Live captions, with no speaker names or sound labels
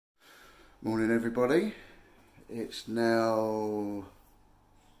Morning everybody. It's now...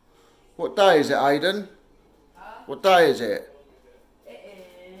 What day is it, Aidan? What day is it? It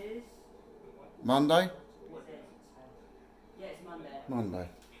is... Monday? What is it? Yeah, it's Monday. Monday.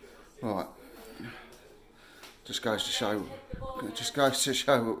 Right. Just goes to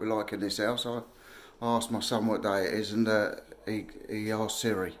show what we like in this house. I asked my son what day it is and he asked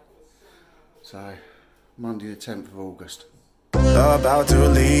Siri. So, Monday the 10th of August. About to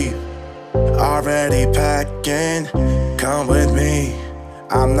leave, already packing, come with me,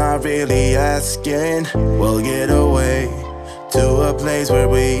 I'm not really asking, we'll get away to a place where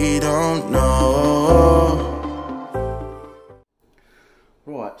we don't know.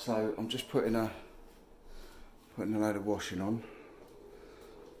 Right, so I'm just putting a load of washing on.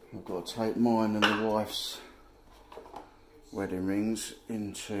 I've got to take mine and the wife's wedding rings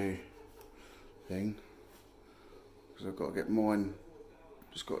into thing. Because I've got to get mine,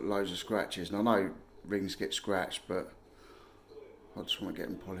 just got loads of scratches, and I know rings get scratched, but I just want to get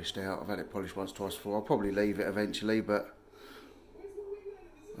them polished out. I've had it polished once, twice before. I'll probably leave it eventually, but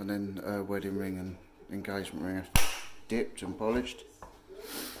and then wedding ring and engagement ring are dipped and polished,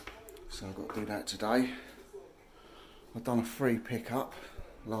 so I've got to do that today. I've done a free pickup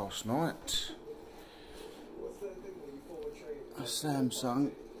last night, a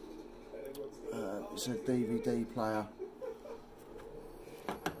Samsung. It's a DVD player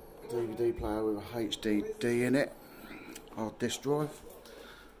with a HDD in it, hard disk drive.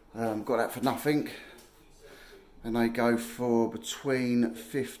 Got that for nothing, and they go for between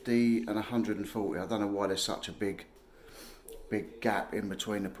 50 and 140. I don't know why there's such a big gap in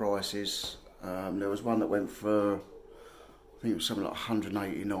between the prices. There was one that went for, I think it was something like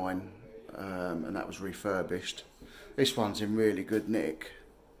 189, and that was refurbished. This one's in really good nick.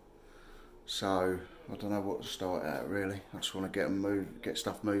 So I don't know what to start at really. I just want to get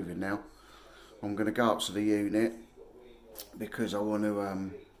stuff moving now. I'm going to go up to the unit because I want to.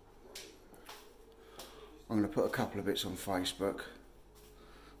 I'm going to put a couple of bits on Facebook.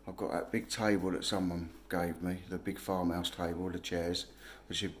 I've got that big table that someone gave me, the big farmhouse table, the chairs,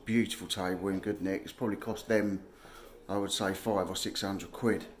 which is a beautiful table in good nick. It's probably cost them, I would say, 500 or 600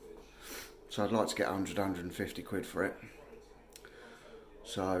 quid. So I'd like to get 100, 150 quid for it.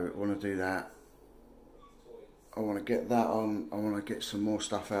 So I want to do that. I want to get that on. I want to get some more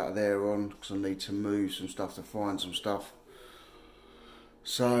stuff out of there on, because I need to move some stuff to find some stuff.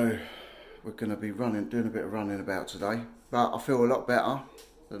 So we're going to be doing a bit of running about today. But I feel a lot better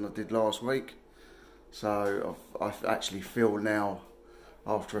than I did last week. So I actually feel now,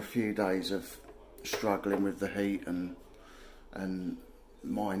 after a few days of struggling with the heat and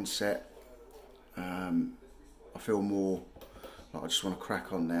mindset, I feel more like I just want to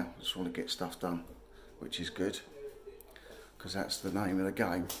crack on now. I just want to get stuff done, which is good, because that's the name of the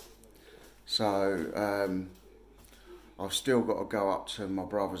game. So I've still got to go up to my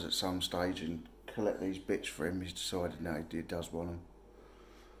brother's at some stage and collect these bits for him. He's decided now he does want them,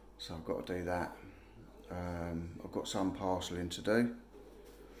 so I've got to do that. I've got some parceling to do,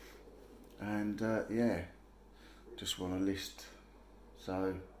 and yeah, just want to list.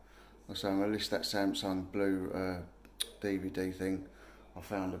 So I'm going to list that Samsung blue DVD thing. I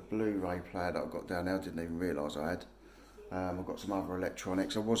found a Blu-ray player that I got down there. I didn't even realise I had. I've got some other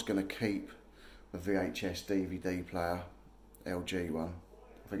electronics. I was going to keep the VHS DVD player, LG one.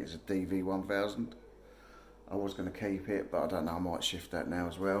 I think it's a DV1000. I was going to keep it, but I don't know. I might shift that now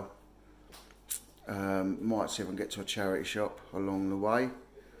as well. Might see if I can get to a charity shop along the way.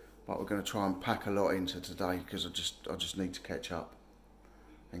 But we're going to try and pack a lot into today, because I just need to catch up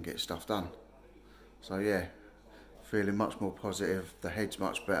and get stuff done. So yeah, feeling much more positive. The head's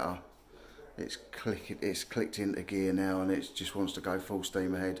much better. It's clicked into gear now, and it just wants to go full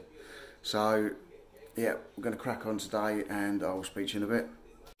steam ahead. So yeah, we're going to crack on today, and I'll speak to you in a bit.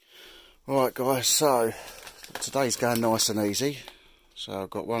 Alright guys, so today's going nice and easy. So I've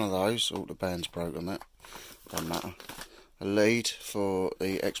got one of those. Oh, the band's broke on that. Doesn't matter. A lead for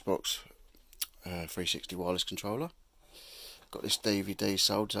the Xbox 360 wireless controller. Got this DVD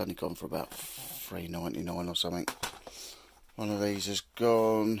sold. It's only gone for about $3.99 or something. One of these has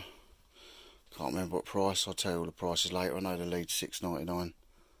gone, can't remember what price. I'll tell you all the prices later. I know the lead's $6.99.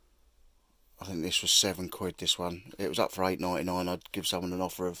 I think this was £7, this one. It was up for $8.99. I'd give someone an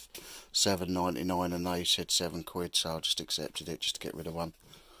offer of $7.99 and they said £7, so I just accepted it just to get rid of one.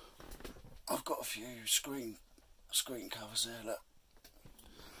 I've got a few screen covers there, look.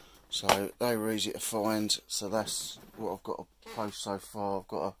 So they were easy to find, so that's what I've got to post so far. I've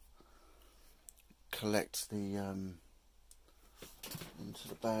got to collect the into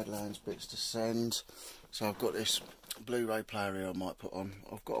the Badlands bits to send. So I've got this Blu-ray player here I might put on.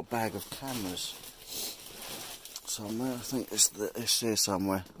 I've got a bag of cameras somewhere. I think it's here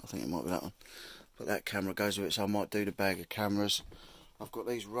somewhere. I think it might be that one. But that camera goes with it, so I might do the bag of cameras. I've got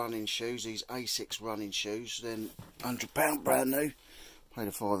these running shoes, these A6 running shoes. They're £100 brand new. Paid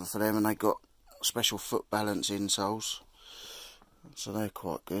a fiver for them, and they got special foot balance insoles. So they're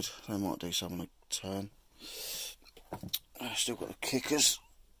quite good. They might do some on a turn. I've still got the Kickers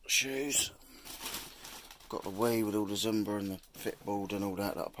shoes. Got the Wii with all the Zumba and the Fitboard and all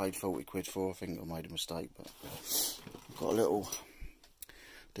that I paid 40 quid for. I think I made a mistake, but I've got a little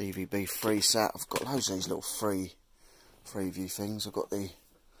DVB free sat. I've got loads of these little free view things. I've got the,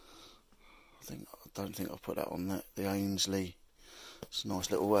 I don't think I've put that on there, the Ainsley. It's a nice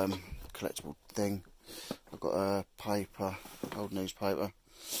little collectible thing. I've got a paper, old newspaper,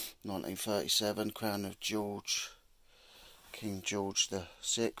 1937, Crown of King George the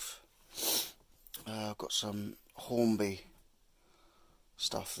VI. I've got some Hornby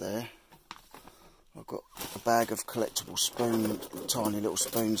stuff there. I've got a bag of collectible tiny little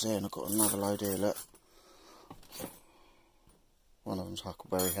spoons there, and I've got another load here, look. One of them's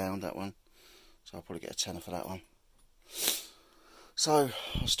Huckleberry Hound, that one. So I'll probably get a tenner for that one. So,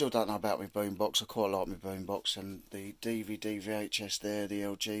 I still don't know about my boombox. I quite like my boombox, and the DVD VHS there, the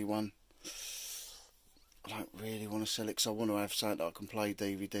LG one. I don't really want to sell it because I want to have something that I can play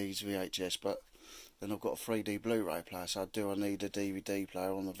DVDs, VHS, but then I've got a 3D Blu-ray player, so do I need a DVD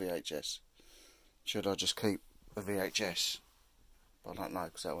player on the VHS? Should I just keep the VHS? I don't know,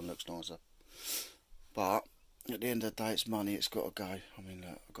 because that one looks nicer. But at the end of the day, it's money, it's got to go. I mean,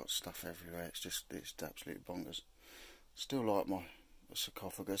 look, I've got stuff everywhere, it's absolutely bonkers. Still like my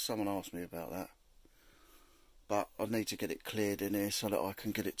sarcophagus. Someone asked me about that, but I need to get it cleared in here so that I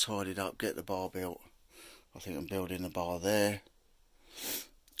can get it tidied up, get the bar built. I think I'm building the bar there,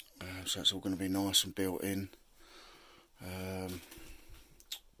 so it's all going to be nice and built in.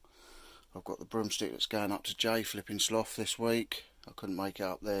 I've got the broomstick that's going up to Jay Flipping Sloth this week. I couldn't make it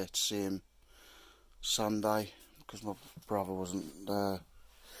up there to see him Sunday because my brother wasn't going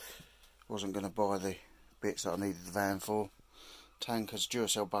to buy the bits that I needed the van for. Tanker's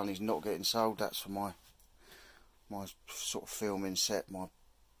Duracell Bunny's not getting sold. That's for my sort of filming set, my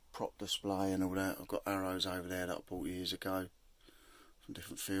prop display and all that. I've got arrows over there that I bought years ago from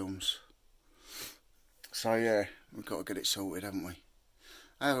different films. So yeah, we've got to get it sorted, haven't we?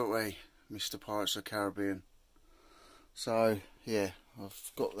 Haven't we, Mr. Pirates of the Caribbean? So yeah,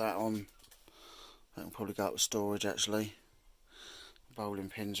 I've got that on. That can probably go out to storage actually. Bowling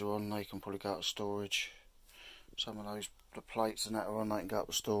pins are on, they can probably go out to storage. Some of the plates and that are on, they can go up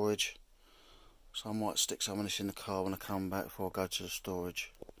to storage. So I might stick some of this in the car when I come back before I go to the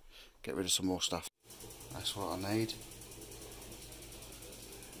storage. Get rid of some more stuff. That's what I need.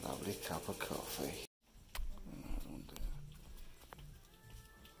 Lovely cup of coffee.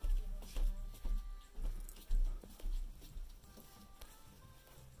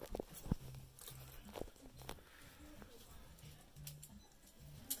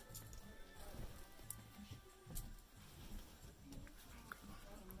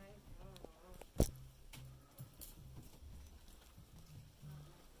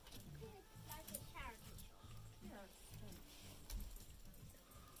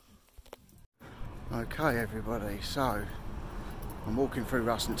 Okay everybody, so I'm walking through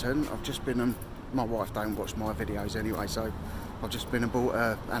Russington. I've just been and my wife don't watch my videos anyway, so I've just been and bought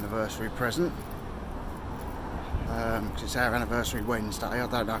an anniversary present. Because it's our anniversary Wednesday. I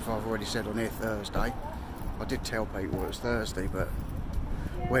don't know if I've already said on here Thursday. I did tell people it was Thursday, but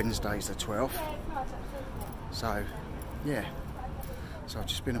Wednesday's the 12th. So yeah, so I've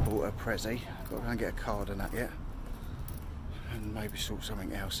just been and bought a Prezi. Got to go and get a card and that yet, and maybe sort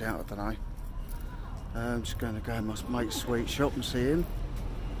something else out, I don't know. I'm just going to go to my mate's sweet shop and see him,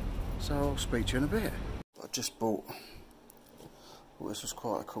 so I'll speak to you in a bit. I just bought, well, this was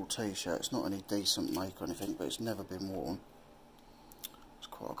quite a cool t-shirt. It's not any decent make or anything, but it's never been worn. It's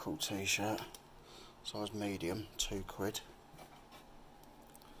quite a cool t-shirt, size medium, £2.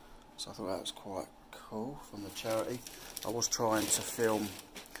 So I thought that was quite cool from the charity. I was trying to film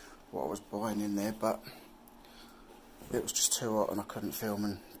what I was buying in there, but it was just too hot and I couldn't film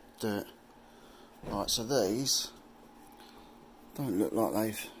and do it. Right, so these don't look like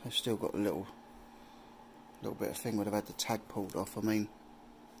they've still got a little bit of thing where they've had the tag pulled off. I mean,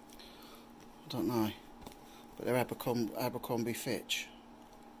 I don't know, but they're Abercrombie Fitch,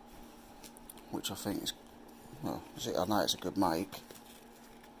 which I think is, well, I know it's a good make.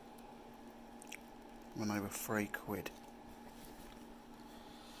 When they were £3,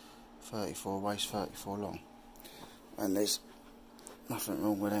 34 waist, 34 long, and there's Nothing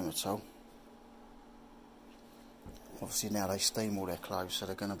wrong with them at all. Obviously now they steam all their clothes, so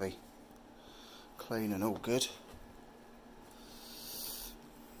they're going to be clean and all good.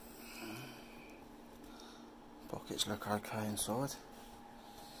 Pockets look okay inside.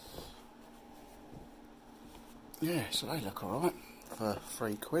 Yeah, so they look alright for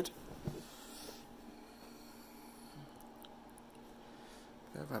 £3.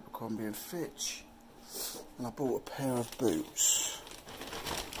 Bit of Abercrombie and Fitch, and I bought a pair of boots.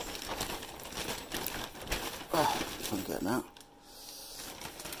 Trying to get them out.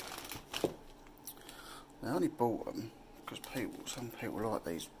 I only bought them because some people like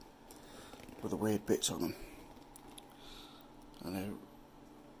these with the weird bits on them, and they've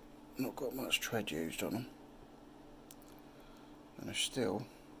not got much tread used on them, and they're still,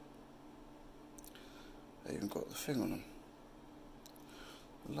 they even got the thing on them,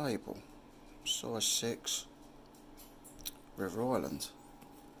 the label, size 6, River Island.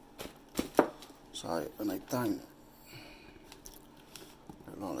 So, and they don't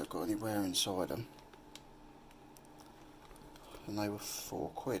look like they've got any wear inside them, and they were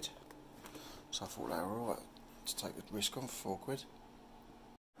 £4. So I thought they were alright to take the risk on for £4.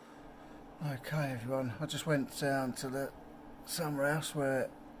 Okay everyone, I just went down to the summer house where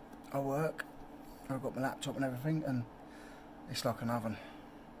I work. I've got my laptop and everything, and it's like an oven.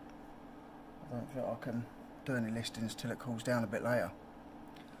 I don't think I can do any listings till it cools down a bit later.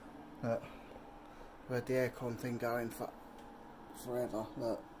 But we had the aircon thing going for forever.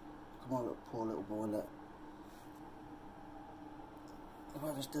 Look, come on, look, poor little boy, look. The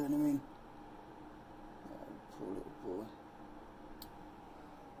weather's doing him in. Oh, poor little boy.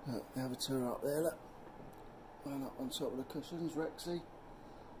 Look, the other two are up there, look. One up on top of the cushions, Rexy.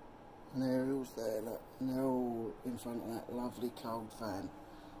 And Ariel's there, look. And they're all in front of that lovely cold fan.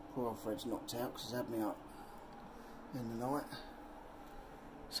 Poor old Fred's knocked out because he's had me up in the night.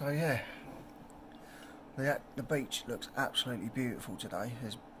 So yeah. The beach looks absolutely beautiful today.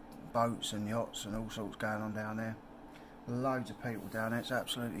 There's boats and yachts and all sorts going on down there. Loads of people down there. It's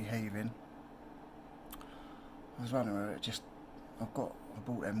absolutely heaving. I was wondering whether I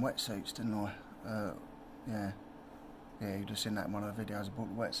bought them wetsuits, didn't I? Yeah, you'd have seen that in one of the videos. I bought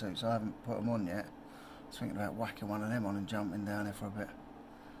the wetsuits. I haven't put them on yet. I was thinking about whacking one of them on and jumping down there for a bit.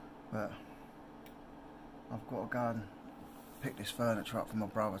 But I've got to go and pick this furniture up for my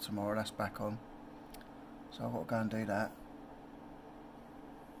brother tomorrow. That's back on. So I've got to go and do that,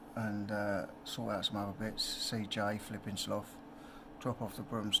 and sort out some other bits, see Jay flipping sloth, drop off the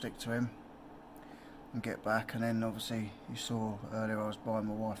broomstick to him and get back. And then obviously you saw earlier I was buying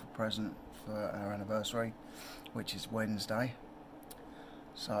my wife a present for our anniversary, which is Wednesday.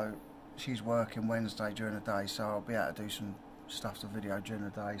 So she's working Wednesday during the day, so I'll be able to do some stuff to video during the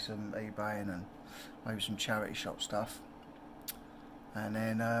day, some eBaying and maybe some charity shop stuff. And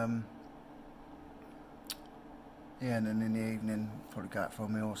then yeah, and then in the evening probably go out for a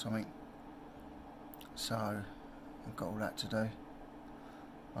meal or something. So I've got all that to do.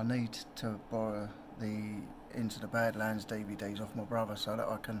 I need to borrow the Into the Badlands DVDs off my brother so that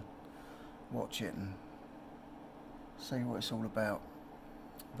I can watch it and see what it's all about.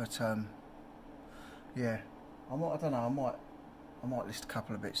 But yeah, I don't know. I might list a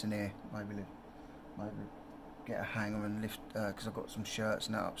couple of bits in here. Maybe get a hanger and lift, because I've got some shirts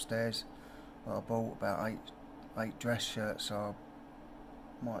now upstairs that I bought, about eight dress shirts, so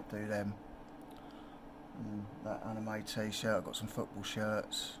I might do them. And that anime t-shirt, I've got some football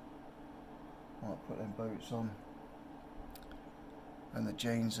shirts, might put them boots on, and the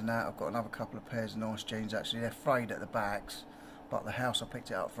jeans and that. I've got another couple of pairs of nice jeans actually. They're frayed at the backs, but the house I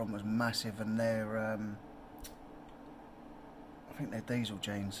picked it up from was massive, and they're I think they're diesel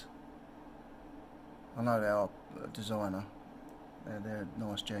jeans. I know they are designer. They're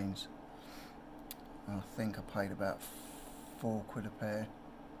nice jeans. I think I paid about £4 a pair,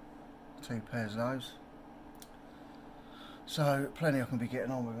 2 pairs of those. So plenty I can be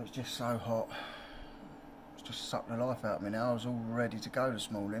getting on with. It's just so hot. It's just sucked the life out of me now. I was all ready to go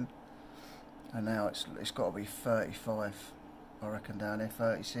this morning, and now it's got to be 35, I reckon, down here,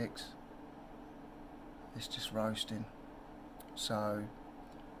 36. It's just roasting. So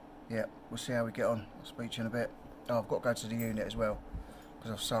yeah, we'll see how we get on. I'll speak to you in a bit. Oh, I've got to go to the unit as well,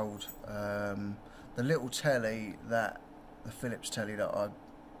 because I've sold the little telly, the Philips telly that I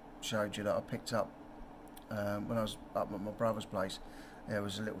showed you, that I picked up when I was up at my brother's place. There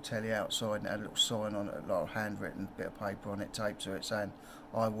was a little telly outside and it had a little sign on it, like a handwritten bit of paper on it, taped to it, saying,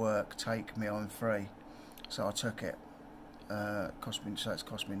 "I work, take me, I'm free." So I took it. It's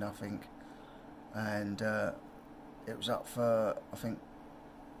cost me nothing, and it was up for, I think,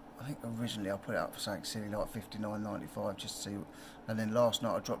 I think originally I put it up for something silly like $59.95 just to see, and then last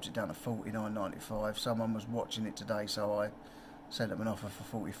night I dropped it down to $49.95. Someone was watching it today, so I sent them an offer for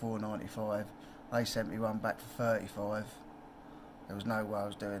 $44.95. They sent me one back for $35. There was no way I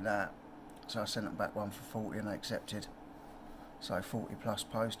was doing that, so I sent them back one for $40 and they accepted. So $40 plus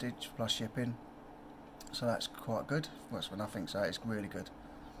postage plus shipping, so that's quite good. Works for nothing, so it's really good.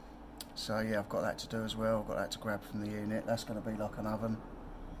 So yeah, I've got that to do as well. I've got that to grab from the unit. That's going to be like an oven.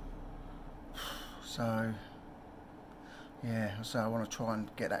 So yeah, so I want to try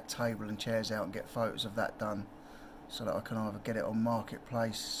and get that table and chairs out and get photos of that done, so that I can either get it on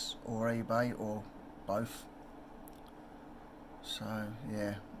Marketplace or eBay or both. So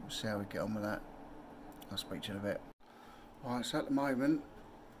yeah, we'll see how we get on with that. I'll speak to you in a bit. Right, so at the moment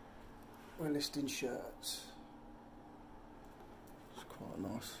we're listing shirts. It's quite a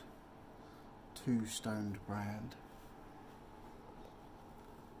nice two-stoned brand.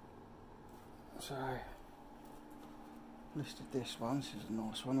 So listed this one. This is a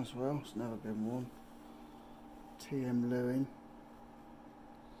nice one as well. It's never been worn. TM Lewin.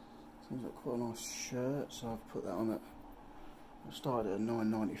 Seems like quite a nice shirt, so I've put that on it. I started at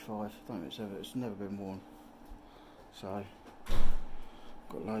 $9.95. It's never been worn. So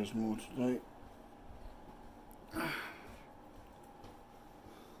got loads more to do.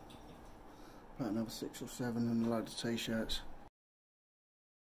 About another 6 or 7 and a load of t-shirts.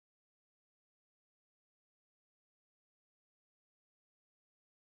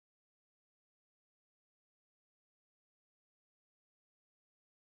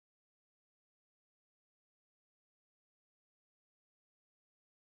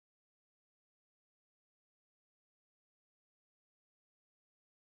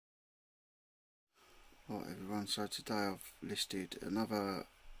 Right everyone, so today I've listed another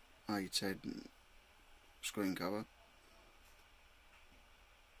A10 screen cover,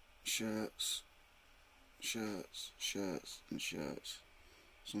 shirts, and shirts,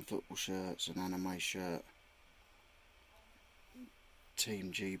 some football shirts, an anime shirt,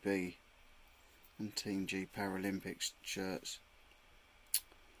 Team GB and Team G Paralympics shirts.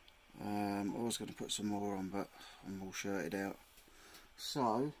 I was going to put some more on, but I'm all shirted out.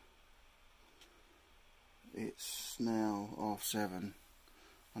 So it's now 7:30.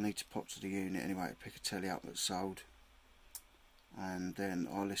 I need to pop to the unit anyway to pick a telly up that's sold, and then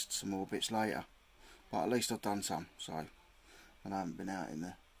I'll list some more bits later. But at least I've done some, so, and I haven't been out in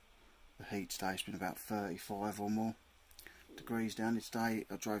the heat today. It's been about 35 or more degrees down here today.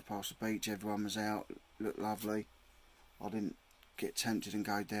 I drove past the beach, everyone was out, looked lovely. I didn't get tempted and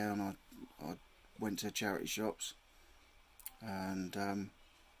go down. I went to charity shops and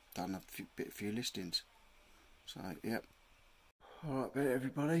done a few listings. So yep. Alright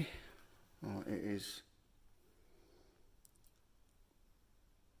everybody. Right, it is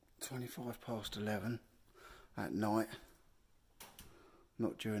 11:25 at night,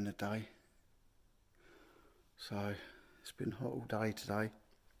 not during the day. So it's been hot all day today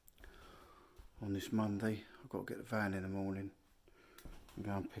on this Monday. I've got to get the van in the morning and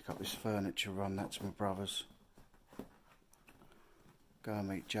go and pick up this furniture, run that to my brother's, go and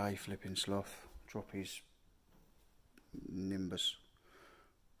meet Jay flipping sloth, drop his Nimbus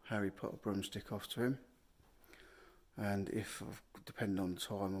Harry Potter broomstick off to him, and if depending on the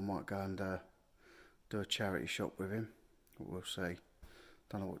time I might go and do a charity shop with him. We'll see.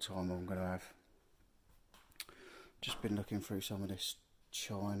 Don't know what time I'm going to have. Just been looking through some of this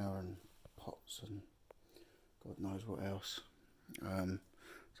china and pots and God knows what else.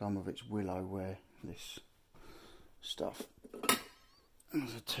 Some of it's willowware, this stuff.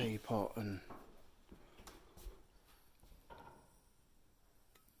 There's a teapot and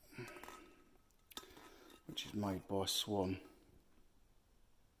which is made by Swan.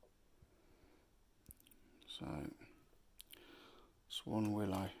 So Swan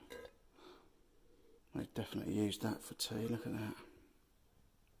willow. They definitely used that for tea. Look at that.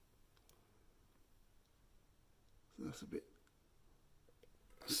 That's a bit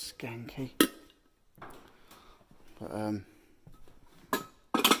skanky, but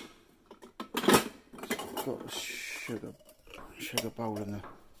got a sugar bowl and the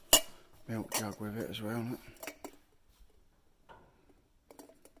milk jug with it as well. Look.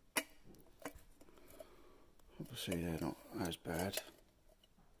 Obviously they're not as bad.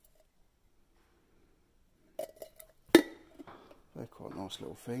 They're quite nice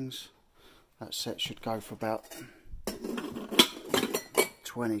little things. That set should go for about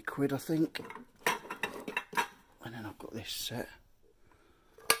 20 quid I think. And then I've got this set,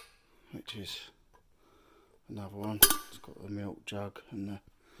 which is another one. It's got the milk jug and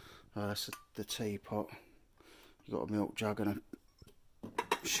that's the teapot. You've got a milk jug and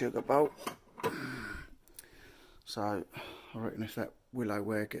sugar bowl. So I reckon if that willow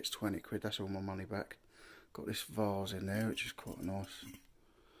ware gets 20 quid, that's all my money back. Got this vase in there, which is quite a nice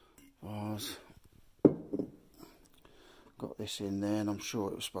vase. Got this in there, and I'm sure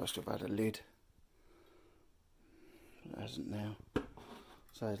it was supposed to have had a lid. It hasn't now.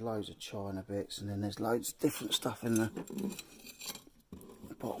 So there's loads of china bits, and then there's loads of different stuff in the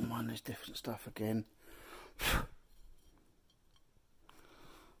bottom one. There's different stuff again.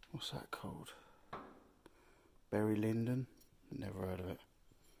 What's that called? Berry Linden? Never heard of it.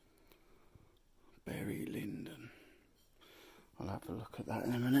 Berry Linden. I'll have a look at that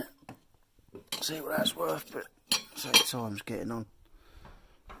in a minute. See what that's worth, but so time's getting on.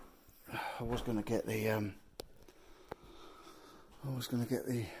 I was going to get the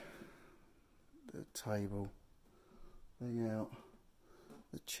the table thing out,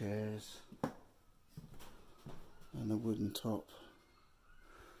 the chairs and the wooden top,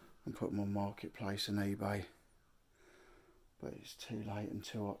 and put them on Marketplace and eBay, but it's too late and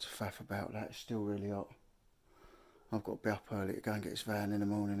too hot to faff about that. It's still really hot. I've got to be up early to go and get this van in the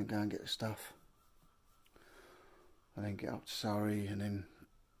morning and go and get the stuff, and then get up to Surrey, and then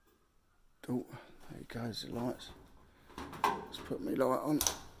oh, there it goes, the lights. Let's put my light on.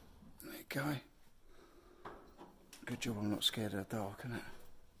 There you go. Good job I'm not scared of the dark, isn't it?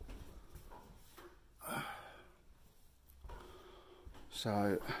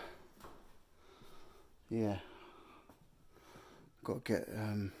 So yeah, got to get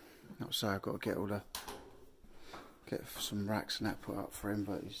not say I've got to get all the some racks and that put up for him,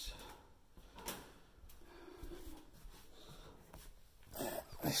 but he's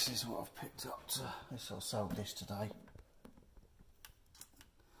this is what I've picked up. I sold this today.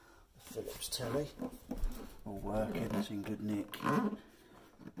 The Philips telly, all working, it's in good nick.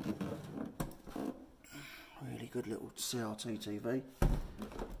 Really good little CRT TV.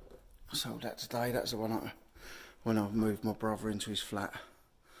 I sold that today. That's the one when I moved my brother into his flat.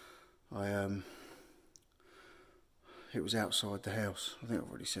 It was outside the house. I think I've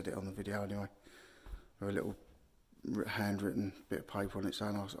already said it on the video anyway. With a little handwritten bit of paper on it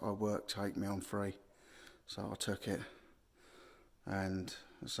saying I work, take me on free. So I took it, and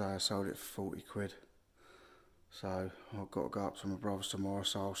so I sold it for 40 quid. So I've got to go up to my brother's tomorrow,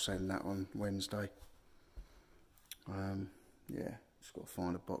 so I'll send that on Wednesday. Yeah, just got to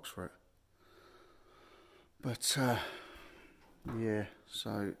find a box for it. But yeah,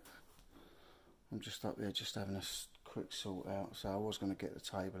 so I'm just up there just having a quick sort out. So I was going to get the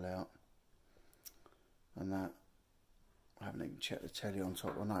table out and that. I haven't even checked the telly on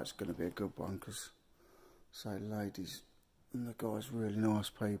top. I know it's going to be a good one because, say, ladies and the guys, really nice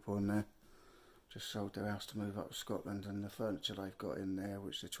people in there. Just sold their house to move up to Scotland, and the furniture they've got in there,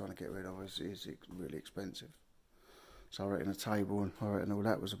 which they're trying to get rid of, is really expensive. So I reckon a table and I reckon all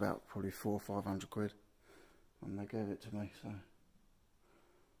that was about probably 400 or 500 quid, and they gave it to me. So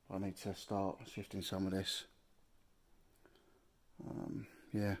I need to start shifting some of this.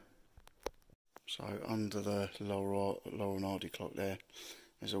 Yeah. So under the Laurel and Hardy clock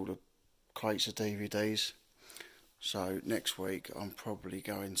there's all the crates of DVDs. So next week I'm probably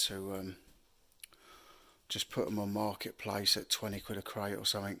going to just put them on Marketplace at 20 quid a crate or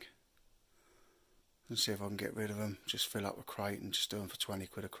something, and see if I can get rid of them. Just fill up a crate and just do them for 20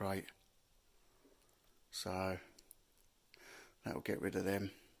 quid a crate. So that'll get rid of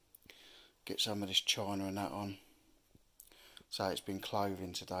them. Get some of this china and that on. So it's been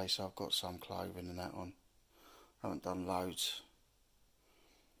clothing today, so I've got some clothing and that on. I haven't done loads,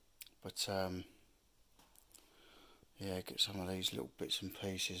 but yeah, get some of these little bits and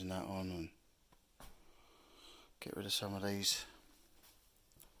pieces and that on, and get rid of some of these,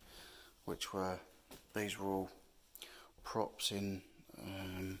 these were all props into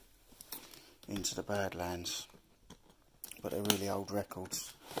the Badlands, but they're really old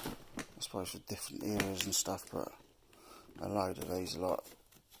records, I suppose, for different eras and stuff. But a load of these are like,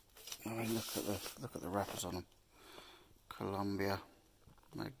 I mean, look at the wrappers on them. Columbia,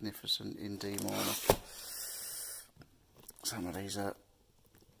 Magnificent, in D minor. Some of these are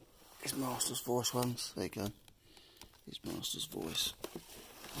his Master's Voice ones. There you go. His Master's Voice.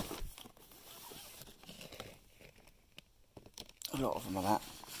 A lot of them are that,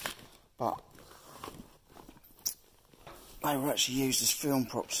 but they were actually used as film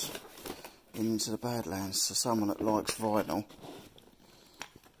props into the Badlands. So someone that likes vinyl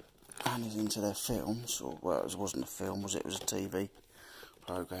and is into their films, or well, it wasn't a film, was it? It was a TV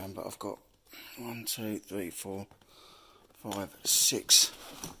program. But I've got 1, 2, 3, 4, 5, 6.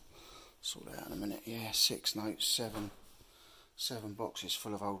 Sort that out in a minute. Yeah, 6, no, 7 boxes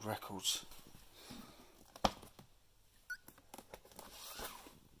full of old records.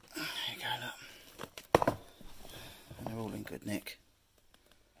 They're all in good nick.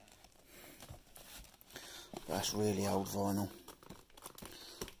 But that's really old vinyl.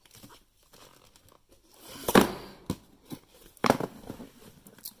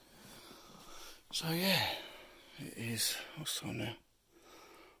 So yeah, it is, what's time now?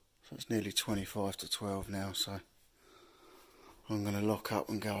 So it's nearly 25 to 12 now, so I'm going to lock up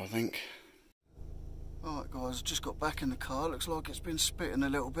and go, I think. Alright guys, I've just got back in the car. Looks like it's been spitting a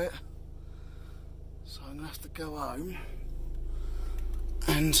little bit. So I'm going to have to go home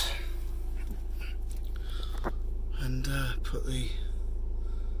and put the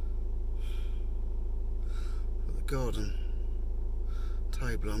garden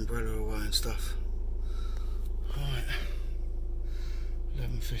table umbrella away and stuff. Right,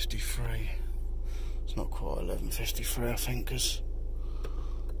 11:53. It's not quite 11:53, I think, because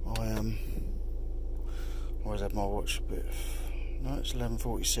I always had my watch a bit. No, it's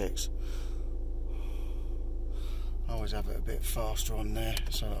 11:46. I always have it a bit faster on there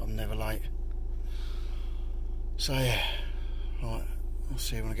so that I'm never late. So yeah, right, I'll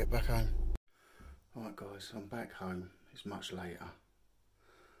see you when I get back home. Alright guys, I'm back home. It's much later.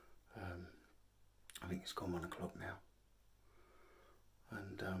 I think it's gone 1 o'clock now.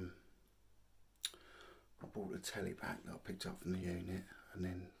 And I brought the telly back that I picked up from the unit and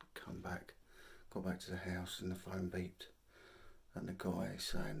then come back, got back to the house and the phone beeped. And the guy is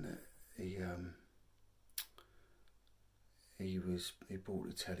saying that he bought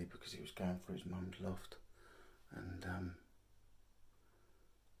the telly because he was going through his mum's loft and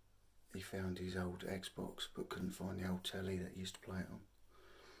he found his old Xbox but couldn't find the old telly that he used to play it on.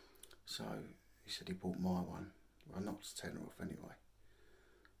 So he said he bought my one. Well, I knocked the tenner off anyway.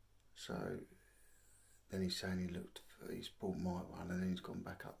 So then he's saying he's bought my one and then he's gone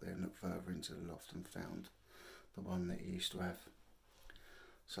back up there and looked further into the loft and found the one that he used to have.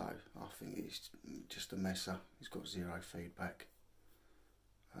 So I think he's just a messer. He's got zero feedback.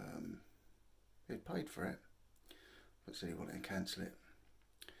 He paid for it, but said he wanted to cancel it.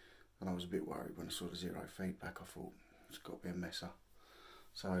 And I was a bit worried when I saw the zero feedback. I thought it's got to be a messer.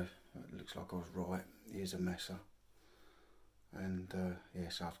 So it looks like I was right. He is a messer. And yeah,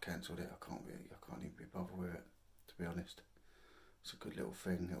 so I've cancelled it. I can't even be bothered with it, to be honest. It's a good little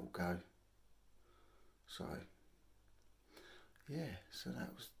thing. It'll go. So yeah, so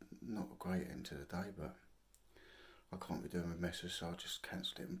that was not a great end to the day, but I can't be doing with messers, so I just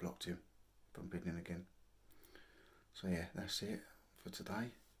cancelled it and blocked him from bidding again. So yeah, that's it for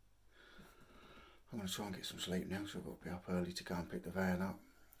today. I'm going to try and get some sleep now, so I've got to be up early to go and pick the van up,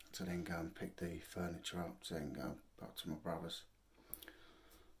 to then go and pick the furniture up, to then go back to my brother's.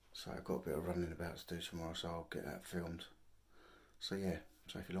 So I've got a bit of running about to do tomorrow, so I'll get that filmed. So yeah,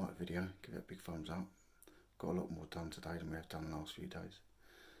 so if you like the video, give it a big thumbs up. Got a lot more done today than we have done the last few days.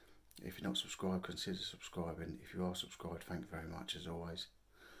 If you're not subscribed, consider subscribing. If you are subscribed, thank you very much as always.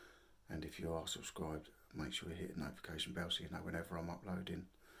 And if you are subscribed, make sure you hit the notification bell so you know whenever I'm uploading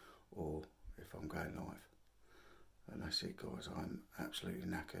or if I'm going live. And that's it guys, I'm absolutely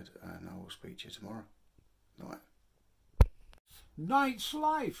knackered and I will speak to you tomorrow. Night. Knight's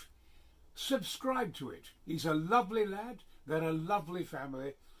Life. Subscribe to it. He's a lovely lad, they're a lovely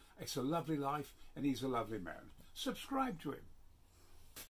family, it's a lovely life and he's a lovely man. Subscribe to him.